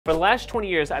For the last 20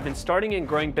 years, I've been starting and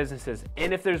growing businesses,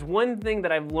 and if there's one thing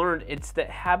that I've learned, it's the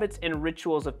habits and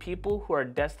rituals of people who are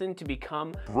destined to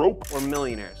become broke or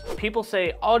millionaires. People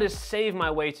say, I'll just save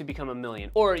my way to become a million,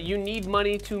 or you need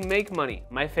money to make money.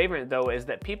 My favorite though is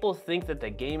that people think that the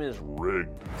game is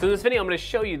rigged. So in this video, I'm gonna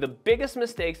show you the biggest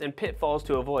mistakes and pitfalls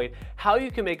to avoid, how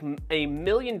you can make $1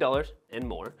 million and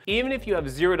more, even if you have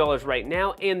 $0 right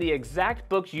now, and the exact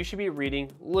books you should be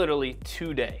reading literally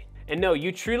today. And no,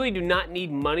 you truly do not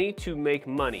need money to make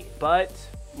money, but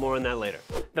more on that later.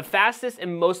 The fastest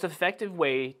and most effective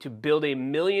way to build $1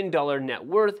 million net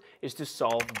worth is to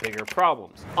solve bigger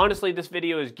problems. Honestly, this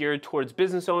video is geared towards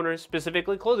business owners,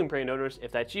 specifically clothing brand owners,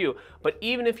 if that's you. But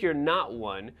even if you're not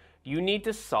one, you need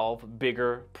to solve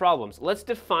bigger problems. Let's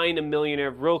define a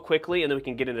millionaire real quickly and then we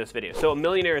can get into this video. So a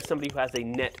millionaire is somebody who has a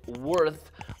net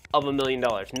worth of $1 million,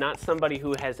 not somebody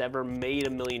who has ever made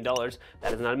 $1 million.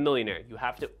 That is not a millionaire. You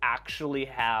have to actually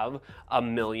have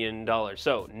 $1 million.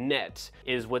 So net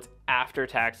is what's after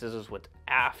taxes, is what's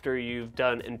after you've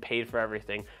done and paid for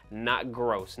everything, not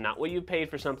gross, not what you paid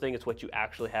for something, it's what you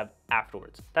actually have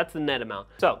afterwards. That's the net amount.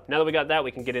 So now that we got that,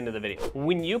 we can get into the video.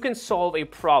 When you can solve a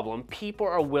problem, people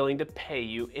are willing to pay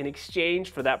you in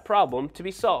exchange for that problem to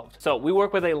be solved. So we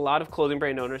work with a lot of clothing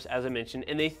brand owners, as I mentioned,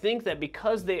 and they think that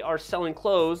because they are selling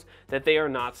clothes, that they are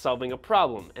not solving a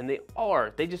problem. And they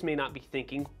are. They just may not be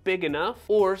thinking big enough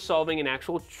or solving an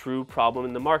actual true problem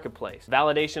in the marketplace.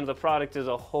 Validation of the product is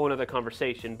a whole other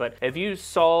conversation, but if you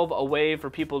solve a way for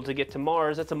people to get to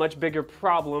Mars, that's a much bigger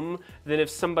problem than if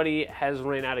somebody has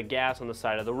ran out of gas on the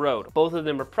side of the road. Both of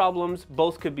them are problems.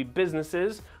 Both could be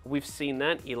businesses. We've seen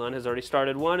that. Elon has already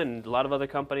started one, and a lot of other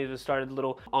companies have started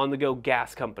little on-the-go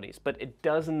gas companies, but it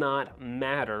does not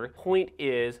matter. Point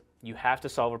is, you have to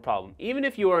solve a problem. Even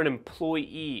if you are an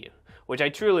employee, which I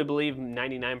truly believe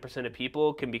 99% of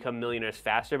people can become millionaires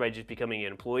faster by just becoming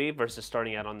an employee versus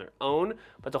starting out on their own,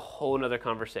 but it's a whole nother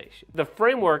conversation. The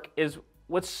framework is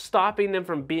what's stopping them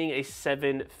from being a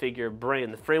 7-figure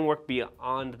brand, the framework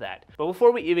beyond that. But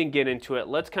before we even get into it,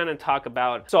 let's kind of talk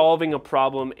about solving a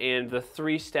problem and the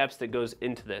 3 steps that goes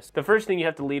into this. The first thing you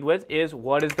have to lead with is,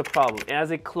 what is the problem?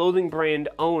 As a clothing brand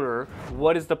owner,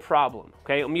 what is the problem?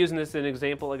 Okay, I'm using this as an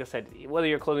example. Like I said, whether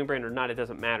you're a clothing brand or not, it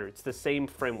doesn't matter. It's the same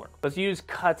framework. Let's use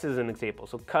Cuts as an example.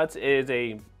 So Cuts is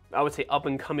I would say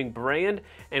up-and-coming brand,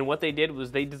 and what they did was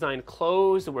they designed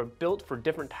clothes that were built for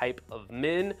different type of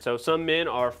men. So some men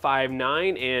are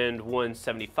 5'9" and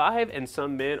 175, and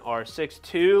some men are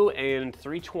 6'2" and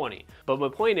 320. But my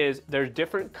point is, there's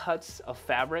different cuts of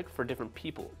fabric for different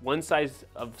people. One size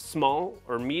of small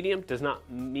or medium does not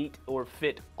meet or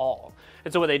fit all.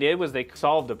 And so what they did was they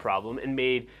solved the problem and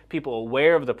made people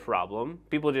aware of the problem.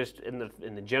 People just in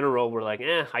the general were like,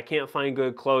 I can't find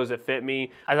good clothes that fit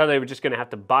me. I thought they were just gonna have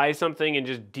to buy something and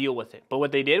just deal with it. But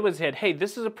what they did was said, hey,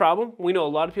 this is a problem we know a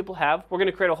lot of people have. We're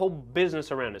gonna create a whole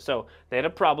business around it. So they had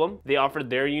a problem. They offered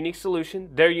their unique solution.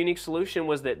 Their unique solution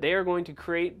was that they are going to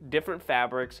create different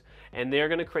fabrics and they're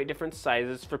gonna create different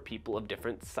sizes for people of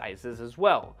different sizes as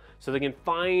well. So they can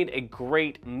find a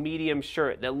great medium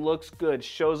shirt that looks good,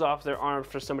 shows off their arms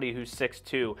for somebody who's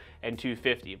 6'2" and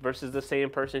 250 versus the same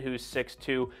person who's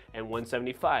 6'2" and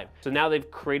 175. So now they've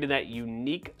created that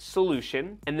unique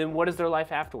solution, and then what is their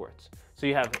life afterwards? So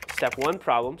you have step 1,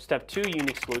 problem, step 2,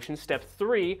 unique solution, step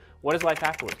 3, what is life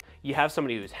afterwards? You have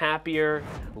somebody who's happier,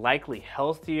 likely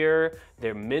healthier,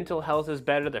 their mental health is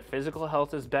better, their physical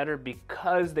health is better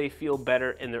because they feel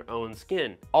better in their own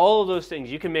skin. All of those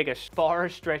things, you can make a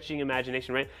far-stretching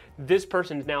imagination, right? This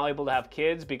person is now able to have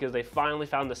kids because they finally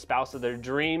found the spouse of their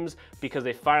dreams, because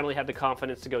they finally had the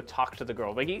confidence to go talk to the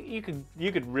girl. Like you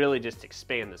could really just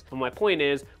expand this. But my point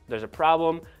is, there's a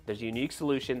problem, there's a unique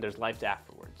solution, there's life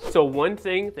afterwards. So one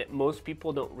thing that most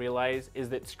people don't realize is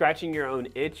that scratching your own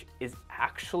itch is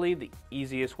actually the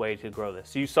easiest way to grow this.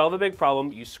 So you solve a big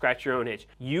problem, you scratch your own itch.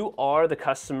 You are the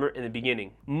customer in the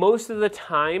beginning. Most of the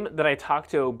time that I talk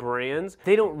to brands,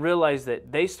 they don't realize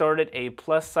that they started a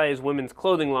plus-size women's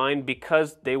clothing line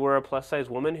because they were a plus-size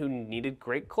woman who needed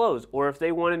great clothes. Or if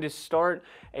they wanted to start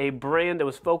a brand that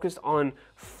was focused on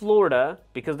Florida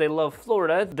because they love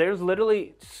Florida, they're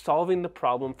literally solving the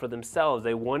problem for themselves.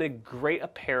 They wanted great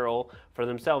apparel for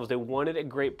themselves. They wanted a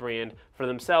great brand for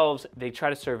themselves. They try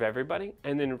to serve everybody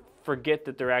and then forget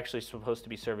that they're actually supposed to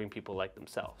be serving people like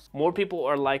themselves. More people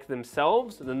are like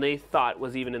themselves than they thought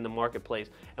was even in the marketplace.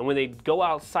 And when they go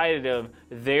outside of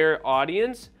their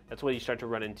audience, that's when you start to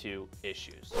run into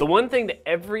issues. The one thing that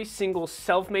every single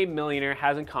self-made millionaire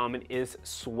has in common is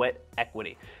sweat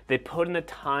equity. They put in the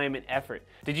time and effort.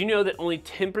 Did you know that only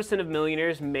 10% of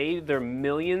millionaires made their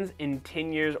millions in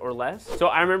 10 years or less? So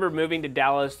I remember moving to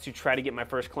Dallas to try to get my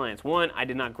first clients. One, I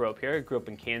did not grow up here. I grew up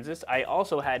in Kansas. I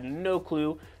also had no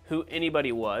clue who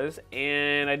anybody was,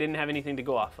 and I didn't have anything to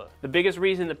go off of. The biggest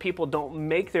reason that people don't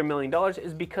make their $1 million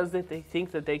is because that they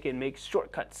think that they can make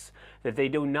shortcuts, that they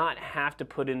do not have to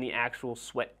put in the actual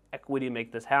sweat equity to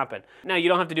make this happen. Now, you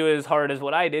don't have to do it as hard as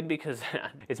what I did because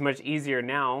it's much easier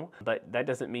now, but that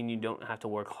doesn't mean you don't have to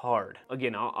work hard.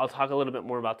 Again, I'll talk a little bit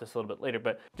more about this a little bit later,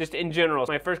 but just in general,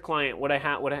 my first client, what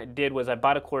I did was I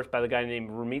bought a course by the guy named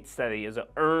Renée. It's an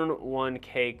Earn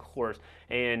 1K course.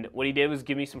 And what he did was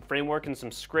give me some framework and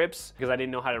some scripts because I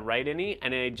didn't know how to write any.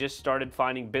 And I just started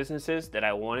finding businesses that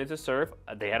I wanted to serve.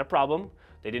 They had a problem.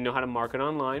 They didn't know how to market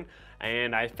online.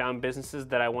 And I found businesses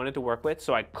that I wanted to work with.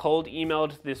 So I cold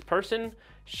emailed this person.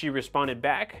 She responded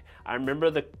back. I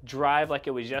remember the drive like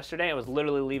it was yesterday. I was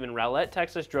literally leaving Rowlett,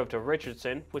 Texas, drove to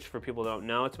Richardson, which for people who don't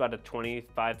know, it's about a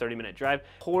 25, 30-minute drive.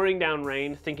 Pouring down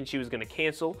rain, thinking she was gonna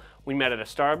cancel. We met at a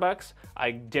Starbucks. I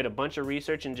did a bunch of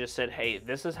research and just said, hey,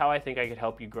 this is how I think I could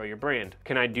help you grow your brand.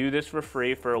 Can I do this for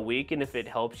free for a week? And if it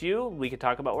helps you, we could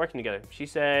talk about working together. She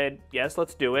said, yes,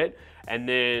 let's do it. And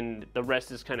then the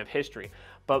rest is kind of history.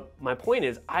 But my point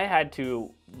is, I had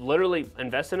to literally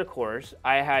invest in a course.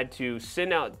 I had to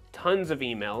send out tons of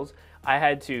emails. I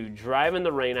had to drive in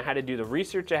the rain. I had to do the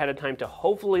research ahead of time to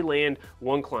hopefully land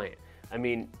one client. I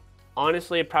mean,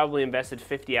 honestly, I probably invested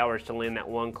 50 hours to land that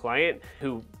one client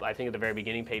who I think at the very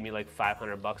beginning paid me like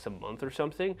 $500 a month or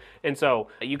something. And so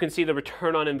you can see the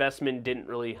return on investment didn't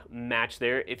really match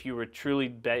there if you were truly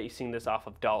basing this off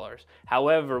of dollars.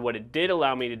 However, what it did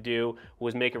allow me to do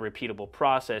was make a repeatable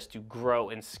process to grow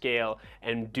and scale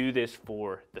and do this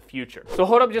for the future. So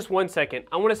hold up just 1 second.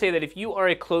 I want to say that if you are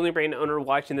a clothing brand owner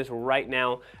watching this right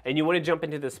now and you want to jump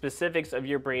into the specifics of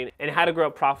your brand and how to grow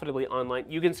it profitably online,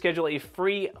 you can schedule a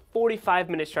free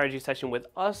 45-minute strategy session with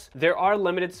us. There are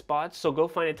limited spots, so go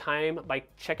find a time by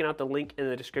checking out the link in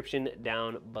the description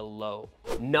down below.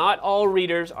 Not all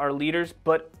readers are leaders,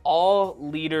 but all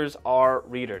leaders are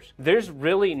readers. There's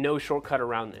really no shortcut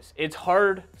around this. It's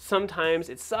hard, sometimes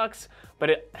it sucks, but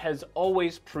it has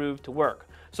always proved to work.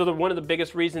 So one of the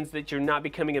biggest reasons that you're not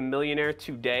becoming a millionaire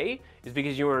today is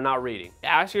because you are not reading.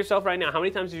 Ask yourself right now, how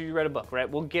many times have you read a book, right?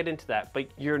 We'll get into that, but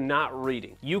you're not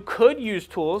reading. You could use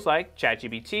tools like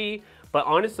ChatGPT, but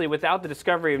honestly, without the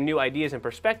discovery of new ideas and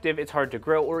perspective, it's hard to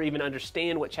grow or even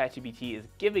understand what ChatGPT is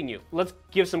giving you. Let's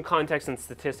give some context and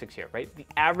statistics here, right? The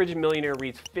average millionaire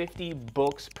reads 50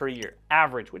 books per year.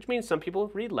 Average, which means some people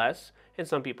read less and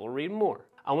some people read more.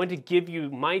 I want to give you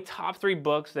my top 3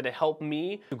 books that have helped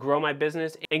me to grow my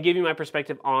business and give you my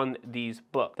perspective on these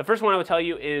books. The first one I will tell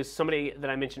you is somebody that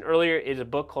I mentioned earlier is a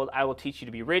book called I Will Teach You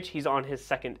to Be Rich. He's on his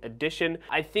 2nd edition.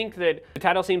 I think that the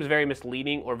title seems very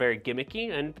misleading or very gimmicky,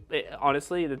 and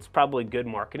honestly, that's probably good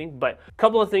marketing, but a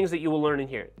couple of things that you will learn in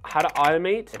here. How to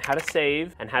automate and how to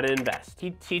save and how to invest.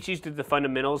 He teaches you the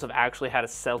fundamentals of actually how to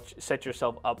set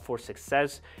yourself up for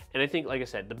success. And I think, like I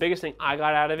said, the biggest thing I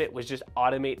got out of it was just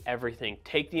automate everything.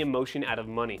 Take the emotion out of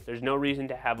money. There's no reason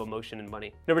to have emotion in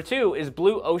money. Number 2 is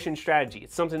Blue Ocean Strategy.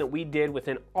 It's something that we did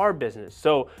within our business.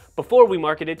 So before we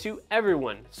marketed to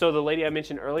everyone. So the lady I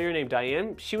mentioned earlier named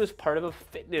Diane, she was part of a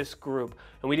fitness group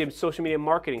and we did social media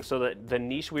marketing. So that the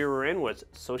niche we were in was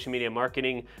social media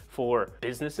marketing for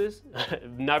businesses.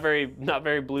 not very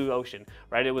blue ocean,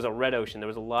 right? It was a red ocean. There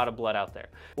was a lot of blood out there.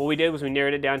 What we did was we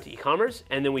narrowed it down to e-commerce,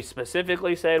 and then we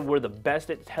specifically said we're the best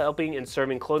at helping and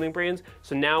serving clothing brands.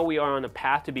 So now we are on a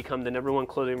path to become the #1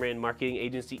 clothing brand marketing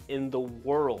agency in the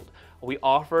world. We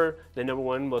offer the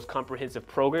 #1 most comprehensive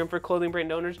program for clothing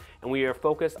brand owners, and we are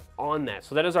focused on that.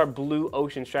 So that is our Blue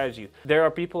Ocean Strategy. There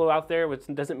are people out there, which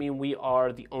doesn't mean we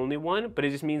are the only one, but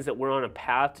it just means that we're on a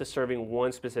path to serving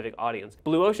one specific audience.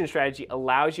 Blue Ocean Strategy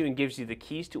allows you and gives you the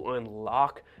keys to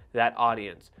unlock that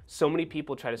audience. So many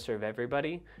people try to serve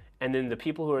everybody, and then the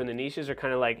people who are in the niches are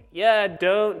kind of like, yeah,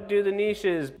 don't do the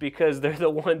niches, because they're the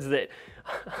ones that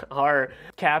are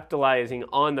capitalizing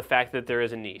on the fact that there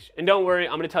is a niche. And don't worry,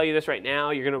 I'm gonna tell you this right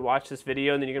now. You're gonna watch this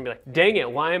video and then you're gonna be like, dang it,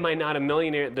 why am I not a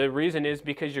millionaire? The reason is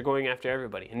because you're going after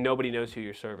everybody and nobody knows who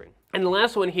you're serving. And the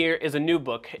last one here is a new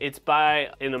book. It's by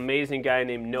an amazing guy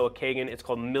named Kagan. It's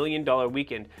called $1 Million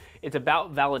Weekend. It's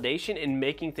about validation and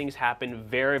making things happen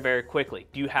very, very quickly.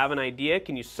 Do you have an idea?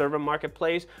 Can you serve a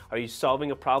marketplace? Are you solving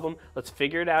a problem? Let's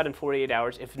figure it out in 48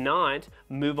 hours. If not,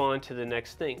 move on to the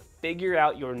next thing. Figure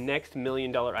out your next $1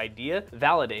 million idea,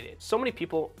 validate it. So many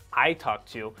people I talk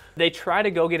to, they try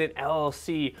to go get an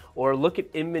LLC or look at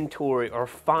inventory or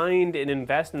find and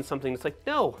invest in something. It's like,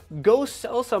 no, go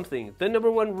sell something. The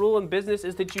 #1 rule in business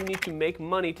is that you need to make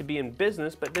money to be in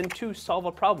business, but then 2, solve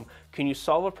a problem. Can you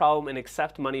solve a problem and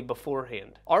accept money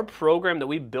beforehand? Our program that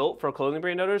we built for clothing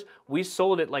brand owners, we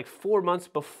sold it like 4 months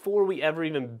before we ever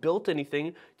even built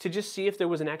anything to just see if there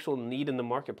was an actual need in the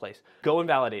marketplace. Go and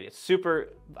validate it. Super,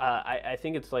 I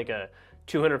think it's like a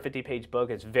 250-page book.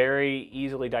 It's very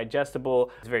easily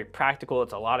digestible. It's very practical.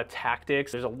 It's a lot of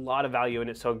tactics. There's a lot of value in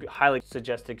it, so highly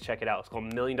suggest to check it out. It's called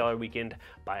 $1 Million Weekend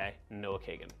by Noah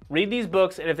Kagan. Read these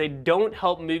books, and if they don't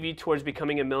help move you towards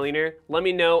becoming a millionaire, let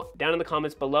me know down in the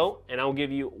comments below, and I'll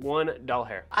give you $1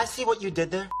 hair. I see what you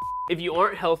did there. If you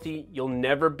aren't healthy, you'll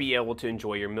never be able to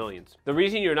enjoy your millions. The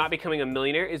reason you're not becoming a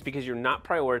millionaire is because you're not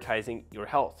prioritizing your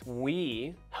health.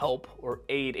 We help or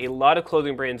aid a lot of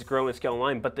clothing brands grow and scale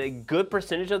online, but the good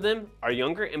percentage of them are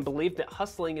younger and believe that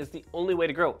hustling is the only way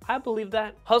to grow. I believe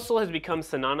that. Hustle has become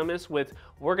synonymous with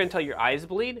work until your eyes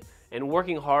bleed, and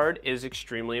working hard is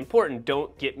extremely important.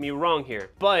 Don't get me wrong here.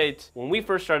 But when we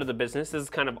first started the business, this is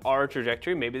kind of our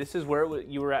trajectory. Maybe this is where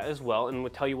you were at as well, and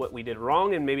we'll tell you what we did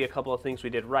wrong and maybe a couple of things we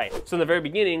did right. So in the very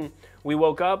beginning, we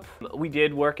woke up, we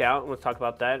did work out, and let's talk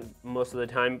about that most of the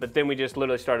time, but then we just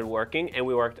literally started working, and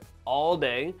we worked all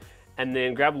day, and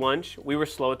then grabbed lunch. We were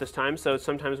slow at this time, so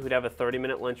sometimes we'd have a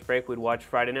 30-minute lunch break. We'd watch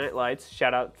Friday Night Lights.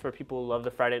 Shout out for people who love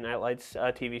the Friday Night Lights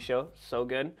TV show. So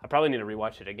good. I probably need to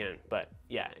rewatch it again, but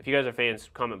yeah, if you guys are fans,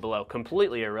 comment below.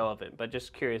 Completely irrelevant, but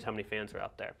just curious how many fans are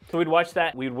out there. So we'd watch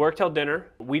that. We'd work till dinner.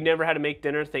 We never had to make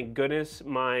dinner. Thank goodness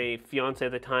my fiance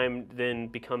at the time, then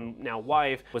become now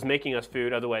wife, was making us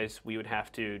food. Otherwise, we would have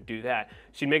to do that.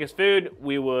 She'd make us food.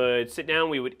 We would sit down,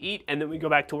 we would eat, and then we'd go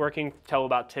back to working till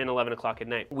about 10, 11 o'clock at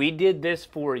night. We did this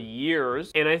for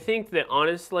years, and I think that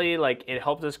honestly, like, it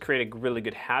helped us create a really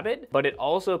good habit, but it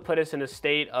also put us in a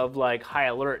state of like high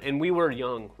alert. And we were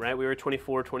young, right? We were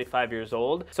 24, 25 years old.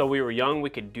 So we were young,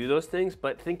 we could do those things,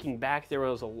 but thinking back, there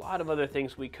was a lot of other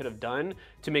things we could have done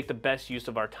to make the best use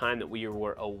of our time that we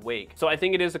were awake. So I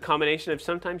think it is a combination of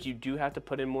sometimes you do have to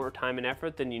put in more time and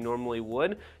effort than you normally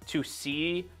would to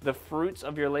see the fruits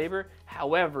of your labor.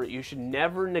 However, you should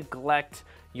never neglect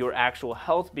your actual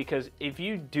health, because if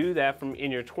you do that from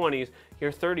in your 20s,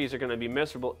 your 30s are going to be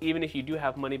miserable, even if you do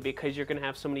have money, because you're going to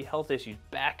have so many health issues,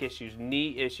 back issues,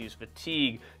 knee issues,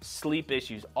 fatigue, sleep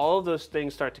issues. All of those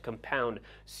things start to compound.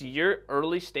 So your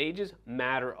early stages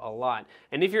matter a lot.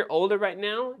 And if you're older right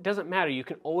now, it doesn't matter. You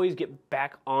can always get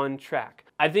back on track.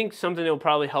 I think something that will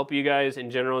probably help you guys in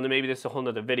general, and then maybe this is a whole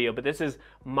nother video, but this is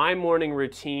my morning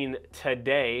routine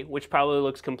today, which probably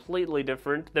looks completely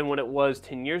different than what it was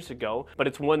 10 years ago, but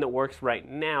it's one that works right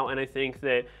now. And I think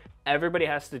that everybody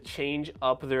has to change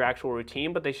up their actual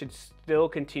routine, but they should still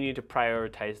continue to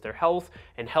prioritize their health.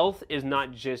 And health is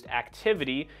not just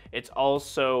activity, it's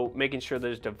also making sure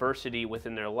there's diversity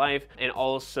within their life, and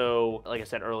also, like I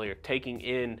said earlier, taking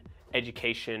in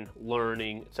education,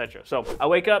 learning, etc. So I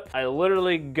wake up, I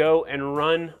literally go and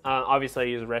run. Obviously I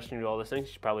use the restroom to do all those things.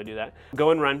 You should probably do that.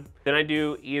 Go and run. Then I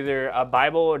do either a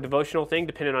Bible or devotional thing,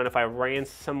 depending on if I ran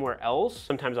somewhere else.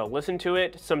 Sometimes I'll listen to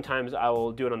it. Sometimes I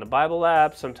will do it on the Bible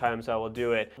app. Sometimes I will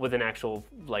do it with an actual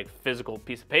like physical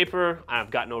piece of paper. I've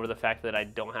gotten over the fact that I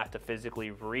don't have to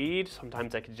physically read.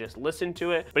 Sometimes I can just listen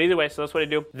to it. But either way, so that's what I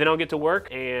do. Then I'll get to work,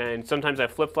 and sometimes I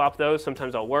flip-flop those.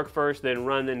 Sometimes I'll work first, then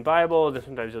run, then Bible. Then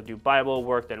sometimes I'll do Bible,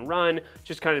 work, then run.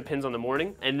 Just kind of depends on the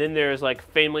morning. And then there's like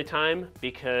family time,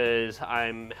 because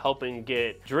I'm helping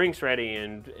get drinks ready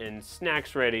and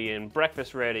snacks ready and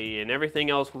breakfast ready and everything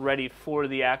else ready for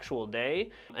the actual day.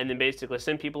 And then basically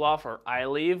send people off, or I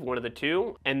leave, one of the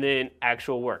two, and then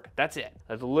actual work. That's it.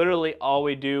 That's literally all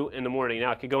we do in the morning.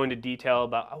 Now I could go into detail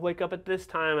about I wake up at this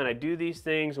time and I do these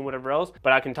things and whatever else,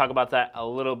 but I can talk about that a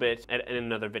little bit in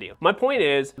another video. My point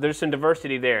is there's some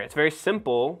diversity there. It's very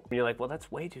simple. And you're like, well,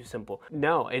 that's way too simple.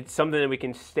 No, it's something that we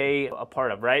can stay a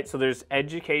part of, right? So there's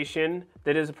education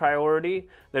that is a priority.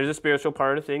 There's a spiritual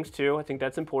part of things too. I think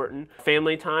that's important.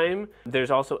 Family time.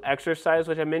 There's also exercise,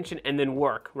 which I mentioned, and then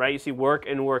work, right? You see work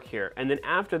and work here. And then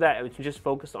after that, we can just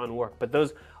focus on work. But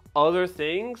those other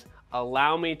things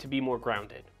allow me to be more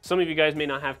grounded. Some of you guys may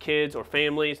not have kids or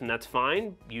families, and that's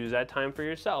fine. Use that time for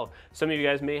yourself. Some of you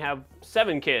guys may have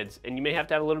 7 kids, and you may have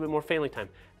to have a little bit more family time.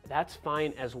 that's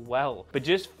fine as well. But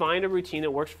just find a routine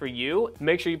that works for you.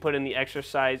 Make sure you put in the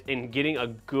exercise and getting a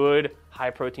good high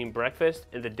protein breakfast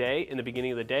in the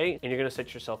beginning of the day, and you're gonna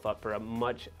set yourself up for a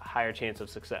much higher chance of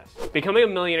success. Becoming a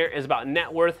millionaire is about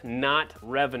net worth, not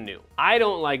revenue. I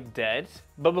don't like debt,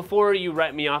 but before you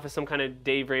write me off as some kind of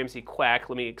Dave Ramsey quack,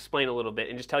 let me explain a little bit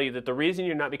and just tell you that the reason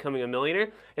you're not becoming a millionaire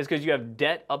is because you have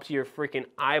debt up to your freaking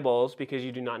eyeballs because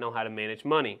you do not know how to manage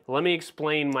money. Let me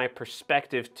explain my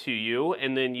perspective to you,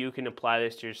 and then you can apply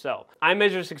this to yourself. I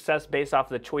measure success based off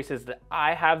of the choices that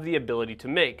I have the ability to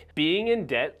make. Being in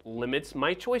debt limits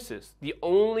my choices. The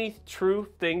only true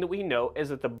thing that we know is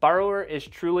that the borrower is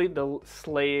truly the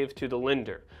slave to the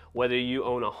lender. Whether you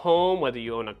own a home, whether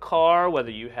you own a car, whether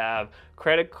you have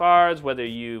credit cards, whether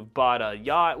you've bought a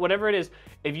yacht, whatever it is,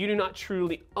 if you do not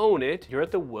truly own it, you're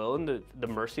at the will and the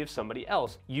mercy of somebody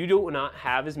else. You do not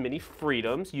have as many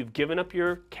freedoms. You've given up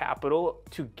your capital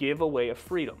to give away a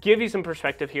freedom. Give you some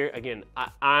perspective here. Again,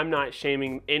 I'm not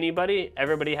shaming anybody.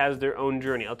 Everybody has their own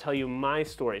journey. I'll tell you my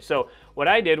story. So what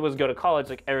I did was go to college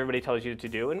like everybody tells you to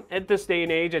do. And at this day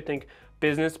and age, I think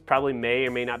business probably may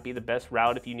or may not be the best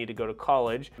route if you need to go to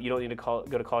college. You don't need to go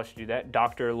to college to do that.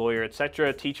 Doctor, lawyer,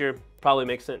 etc., teacher, probably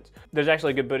makes sense. There's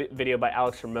actually a good video by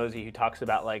Alex Ramosi who talks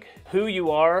about like who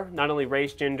you are, not only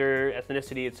race, gender,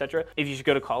 ethnicity, etc., if you should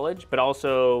go to college, but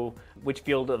also which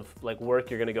field of like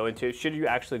work you're gonna go into, should you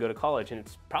actually go to college? And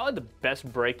it's probably the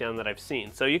best breakdown that I've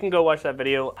seen. So you can go watch that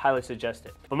video, highly suggest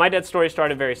it. But my dad's story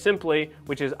started very simply,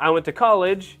 which is I went to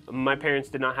college. My parents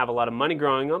did not have a lot of money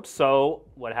growing up, so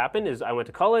what happened is I went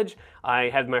to college. I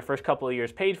had my first couple of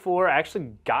years paid for. I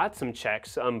actually got some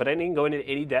checks, but I didn't go into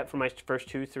any debt for my first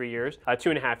 2-3 years,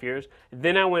 2.5 years.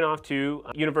 Then I went off to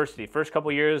university. First couple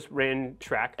of years ran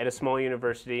track at a small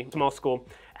university, small school,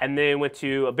 and then went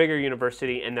to a bigger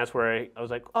university, and that's where I was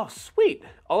like, oh, sweet.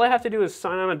 All I have to do is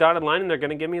sign on a dotted line and they're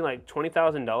gonna give me like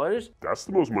 $20,000. That's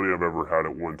the most money I've ever had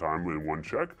at one time in one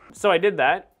check. So I did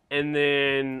that, and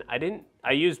then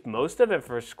I used most of it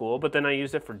for school, but then I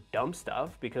used it for dumb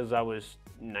stuff because I was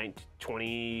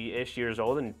 20-ish years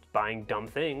old and buying dumb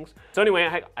things. So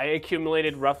anyway, I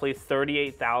accumulated roughly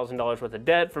 $38,000 worth of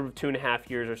debt for 2.5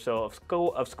 years or so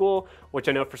of school, which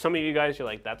I know for some of you guys, you're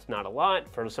like, that's not a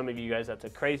lot. For some of you guys, that's a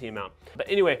crazy amount. But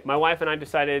anyway, my wife and I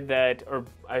decided that, or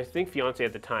I think fiance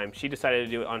at the time, she decided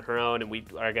to do it on her own,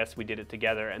 and I guess we did it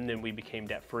together, and then we became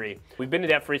debt-free. We've been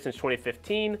debt-free since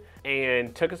 2015,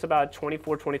 and took us about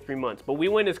 23 months. But we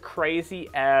went as crazy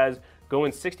as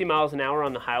going 60 miles an hour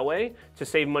on the highway to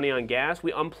save money on gas.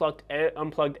 We unplugged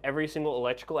every single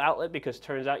electrical outlet because it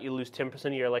turns out you lose 10%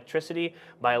 of your electricity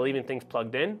by leaving things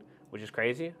plugged in, which is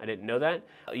crazy. I didn't know that.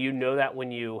 You know that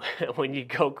when you when you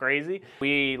go crazy.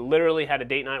 We literally had a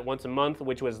date night once a month,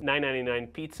 which was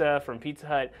 $9.99 pizza from Pizza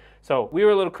Hut. So we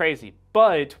were a little crazy,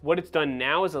 but what it's done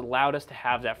now is allowed us to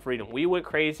have that freedom. We went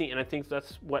crazy, and I think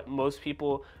that's what most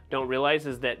people don't realize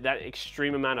is that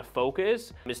extreme amount of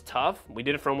focus is tough. We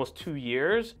did it for almost 2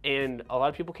 years, and a lot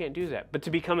of people can't do that. But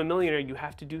to become a millionaire, you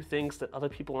have to do things that other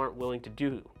people aren't willing to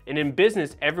do. And in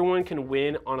business, everyone can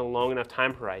win on a long enough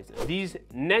time horizon. These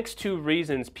next 2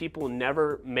 reasons people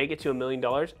never make it to $1 million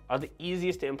are the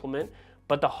easiest to implement,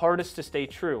 but the hardest to stay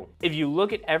true. If you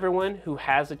look at everyone who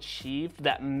has achieved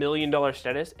that $1 million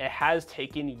status, it has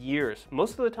taken years,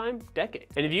 most of the time,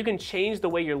 decades. And if you can change the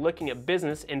way you're looking at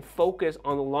business and focus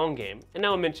on the long game, and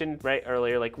now I mentioned right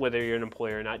earlier, like whether you're an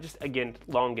employer or not, just again,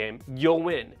 long game, you'll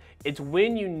win. It's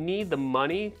when you need the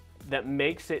money that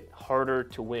makes it harder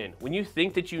to win. When you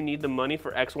think that you need the money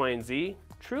for X, Y, and Z,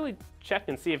 truly check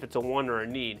and see if it's a want or a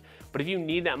need. But if you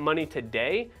need that money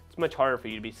today, it's much harder for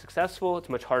you to be successful. It's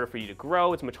much harder for you to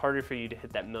grow. It's much harder for you to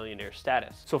hit that millionaire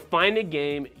status. So find a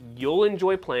game you'll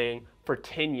enjoy playing for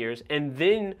 10 years and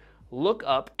then look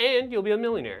up and you'll be a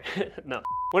millionaire. No.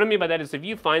 What I mean by that is if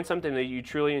you find something that you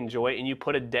truly enjoy and you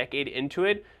put a decade into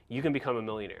it, you can become a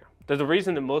millionaire. There's a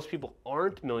reason that most people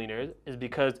aren't millionaires is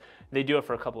because they do it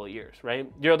for a couple of years,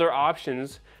 right? Your other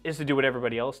options is to do what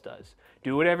everybody else does.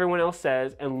 Do what everyone else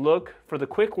says and look for the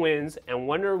quick wins and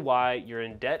wonder why you're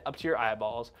in debt up to your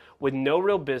eyeballs with no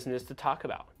real business to talk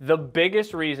about. The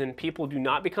biggest reason people do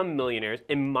not become millionaires,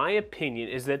 in my opinion,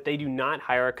 is that they do not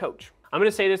hire a coach. I'm gonna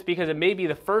say this because it may be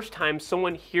the first time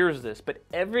someone hears this, but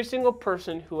every single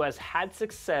person who has had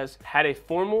success had a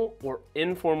formal or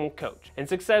informal coach. And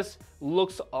success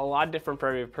looks a lot different for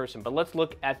every person, but let's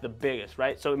look at the biggest,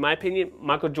 right? So in my opinion,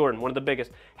 Michael Jordan, one of the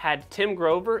biggest, had Tim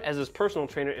Grover as his personal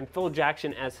trainer and Phil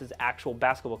Jackson as his actual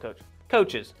basketball coach.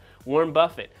 Coaches, Warren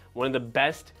Buffett, One of the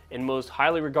best and most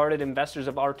highly regarded investors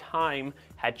of our time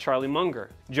had Charlie Munger.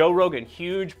 Joe Rogan,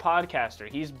 huge podcaster.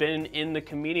 He's been in the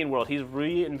comedian world. He's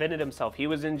reinvented himself. He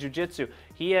was in jiu-jitsu.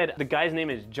 The guy's name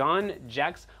is John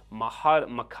Jax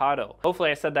Makado.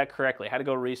 Hopefully I said that correctly. I had to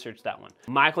go research that one.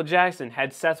 Michael Jackson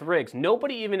had Seth Riggs.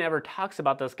 Nobody even ever talks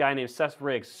about this guy named Seth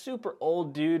Riggs. Super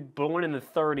old dude, born in the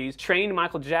 30s, trained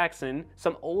Michael Jackson,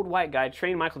 some old white guy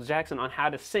trained Michael Jackson on how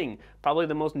to sing. Probably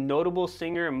the most notable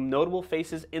singer and notable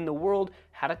faces in the world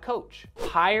had a coach.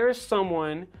 Hire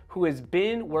someone who has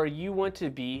been where you want to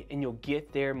be and you'll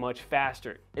get there much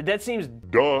faster. That seems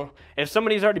duh. If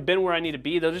somebody's already been where I need to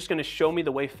be, they're just gonna show me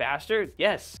the way faster?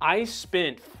 Yes. I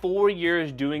spent 4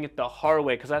 years doing it the hard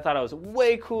way because I thought I was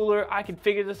way cooler. I could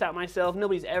figure this out myself.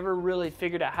 Nobody's ever really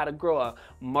figured out how to grow a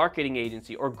marketing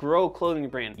agency or grow a clothing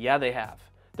brand. Yeah, they have.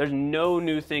 There's no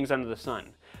new things under the sun.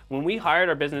 When we hired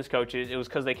our business coaches, it was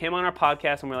because they came on our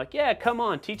podcast and we're like, yeah, come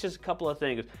on, teach us a couple of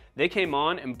things. They came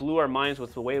on and blew our minds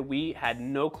with the way we had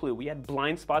no clue. We had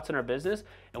blind spots in our business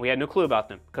and we had no clue about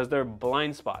them because they're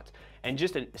blind spots. And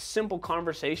just a simple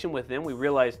conversation with them, we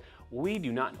realized we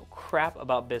do not know crap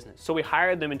about business. So we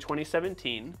hired them in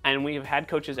 2017 and we have had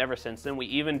coaches ever since then. We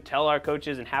even tell our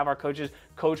coaches and have our coaches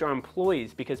coach our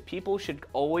employees because people should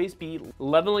always be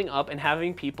leveling up and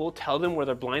having people tell them where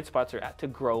their blind spots are at to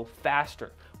grow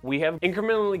faster. We have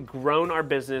incrementally grown our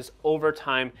business over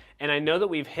time, and I know that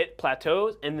we've hit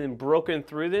plateaus and then broken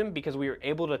through them because we were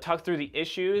able to talk through the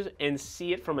issues and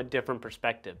see it from a different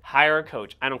perspective. Hire a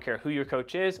coach. I don't care who your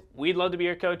coach is. We'd love to be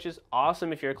your coaches.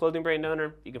 Awesome. If you're a clothing brand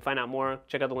owner, you can find out more.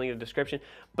 Check out the link in the description.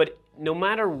 But no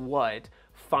matter what,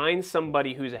 find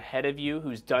somebody who's ahead of you,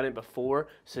 who's done it before,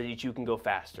 so that you can go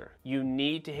faster. You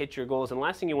need to hit your goals, and the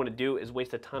last thing you want to do is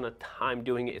waste a ton of time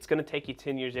doing it. It's going to take you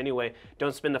 10 years anyway.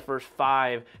 Don't spend the first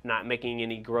 5 not making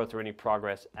any growth or any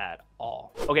progress at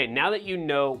all. Okay, now that you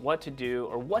know what to do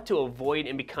or what to avoid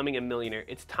in becoming a millionaire,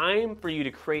 it's time for you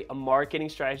to create a marketing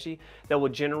strategy that will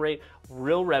generate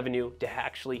real revenue to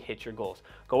actually hit your goals.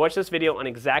 Go watch this video on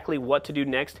exactly what to do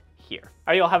next here. All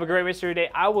right, y'all have a great rest of your day.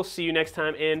 I will see you next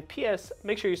time, and P.S.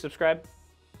 make sure you subscribe.